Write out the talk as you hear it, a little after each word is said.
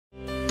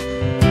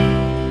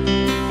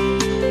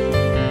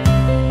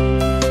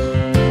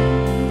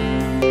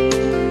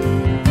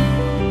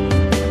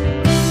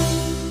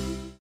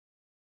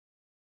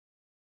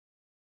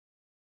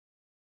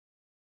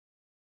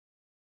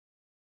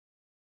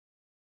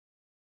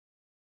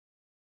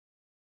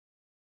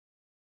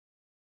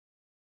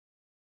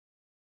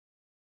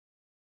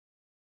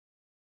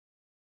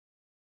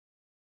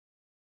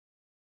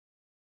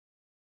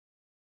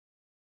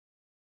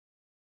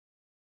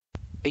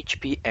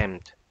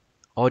HPM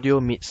Audio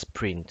Meets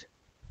Print.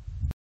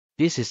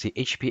 This is the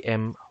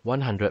HPM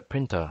 100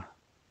 printer.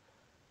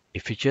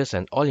 It features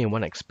an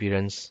all-in-one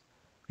experience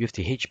with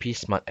the HP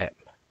Smart app,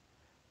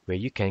 where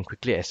you can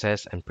quickly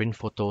access and print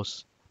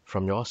photos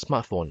from your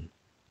smartphone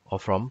or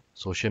from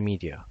social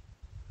media.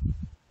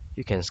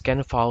 You can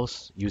scan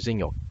files using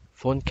your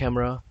phone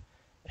camera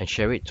and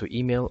share it to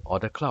email or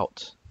the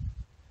cloud,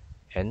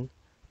 and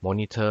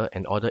monitor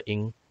and order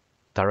ink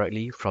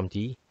directly from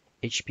the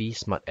HP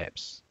Smart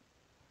apps.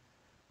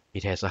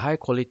 It has a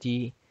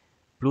high-quality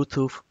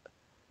Bluetooth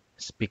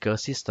speaker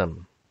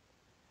system,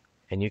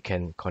 and you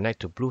can connect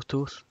to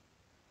Bluetooth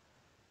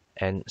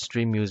and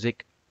stream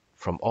music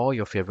from all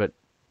your favorite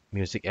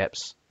music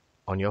apps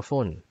on your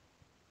phone.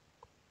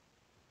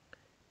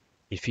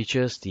 It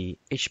features the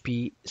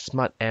HP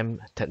Smart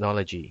Amp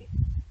technology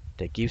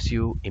that gives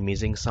you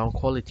amazing sound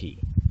quality,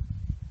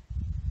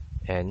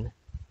 and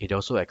it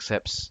also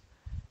accepts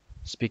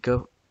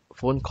speaker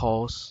phone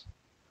calls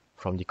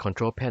from the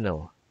control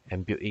panel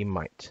and built-in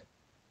mic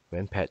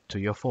when paired to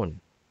your phone.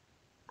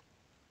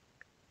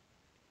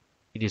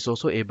 It is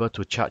also able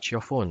to charge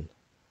your phone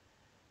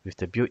with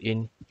the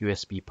built-in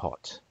USB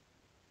port.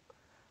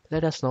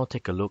 Let us now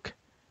take a look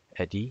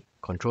at the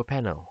control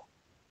panel.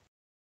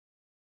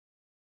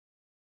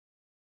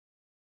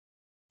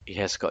 It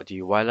has got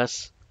the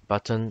wireless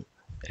button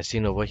as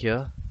seen over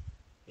here.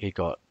 It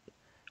got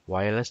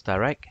wireless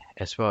direct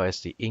as well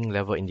as the ink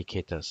level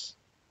indicators.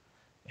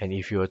 And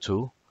if you were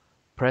to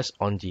press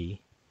on the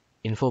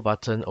info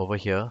button over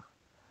here,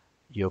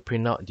 you'll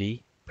print out the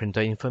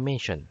printer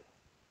information.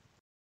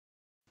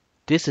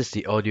 This is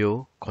the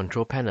audio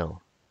control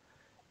panel.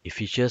 It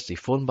features the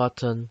phone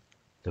button,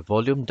 the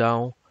volume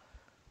down,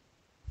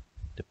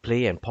 the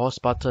play and pause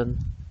button,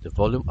 the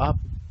volume up,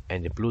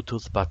 and the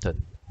Bluetooth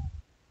button.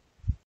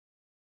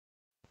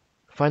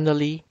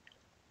 Finally,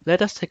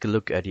 let us take a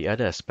look at the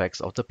other aspects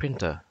of the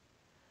printer.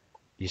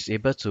 It is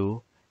able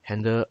to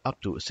handle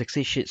up to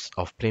 60 sheets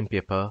of plain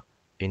paper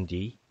in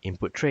the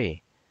input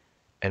tray,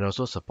 and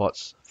also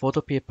supports photo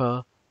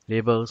paper,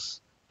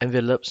 labels,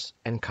 envelopes,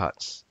 and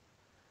cards.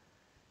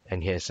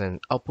 And it has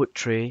an output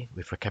tray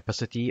with a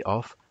capacity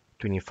of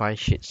 25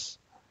 sheets.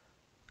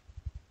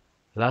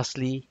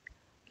 Lastly,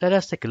 let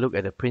us take a look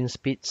at the print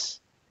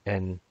speeds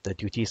and the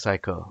duty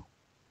cycle.